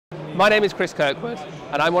My name is Chris Kirkwood,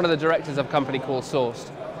 and I'm one of the directors of a company called Sourced.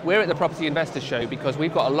 We're at the Property Investors Show because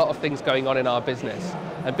we've got a lot of things going on in our business,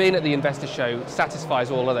 and being at the Investors Show satisfies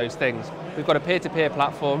all of those things. We've got a peer-to-peer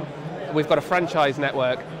platform, we've got a franchise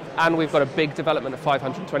network, and we've got a big development of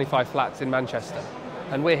 525 flats in Manchester.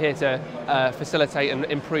 And we're here to facilitate and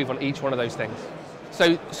improve on each one of those things.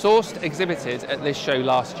 So Sourced exhibited at this show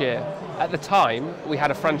last year. At the time, we had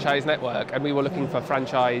a franchise network and we were looking for for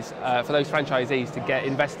those franchisees to get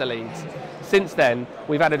investor leads. Since then,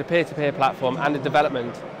 we've added a peer-to-peer platform and a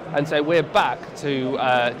development, and so we're back to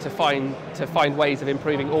find ways of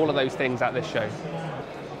improving all of those things at this show.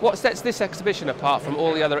 What sets this exhibition apart from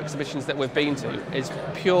all the other exhibitions that we've been to is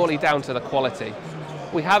purely down to the quality.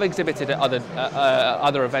 We have exhibited at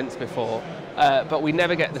other events before, but we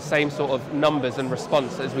never get the same sort of numbers and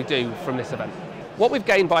response as we do from this event. What we've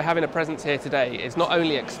gained by having a presence here today is not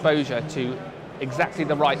only exposure to exactly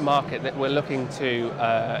the right market that we're looking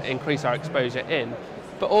to increase our exposure in,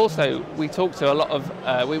 but also we talk to a lot of,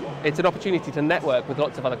 it's an opportunity to network with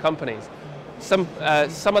lots of other companies. Some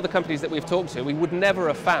of the companies that we've talked to we would never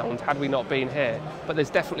have found had we not been here, but there's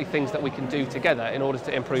definitely things that we can do together in order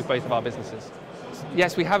to improve both of our businesses.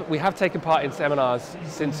 Yes, we have taken part in seminars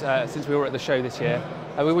since we were at the show this year.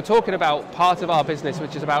 We were talking about part of our business,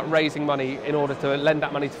 which is about raising money in order to lend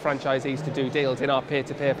that money to franchisees to do deals in our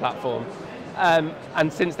peer-to-peer platform.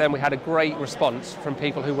 And since then we had a great response from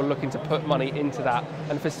people who were looking to put money into that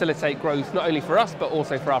and facilitate growth not only for us but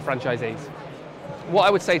also for our franchisees. What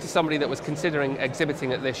I would say to somebody that was considering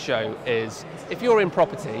exhibiting at this show is, if you're in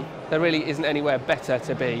property, there really isn't anywhere better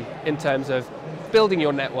to be in terms of building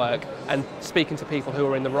your network and speaking to people who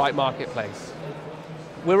are in the right marketplace.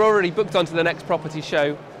 We're already booked onto the next property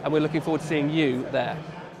show and we're looking forward to seeing you there.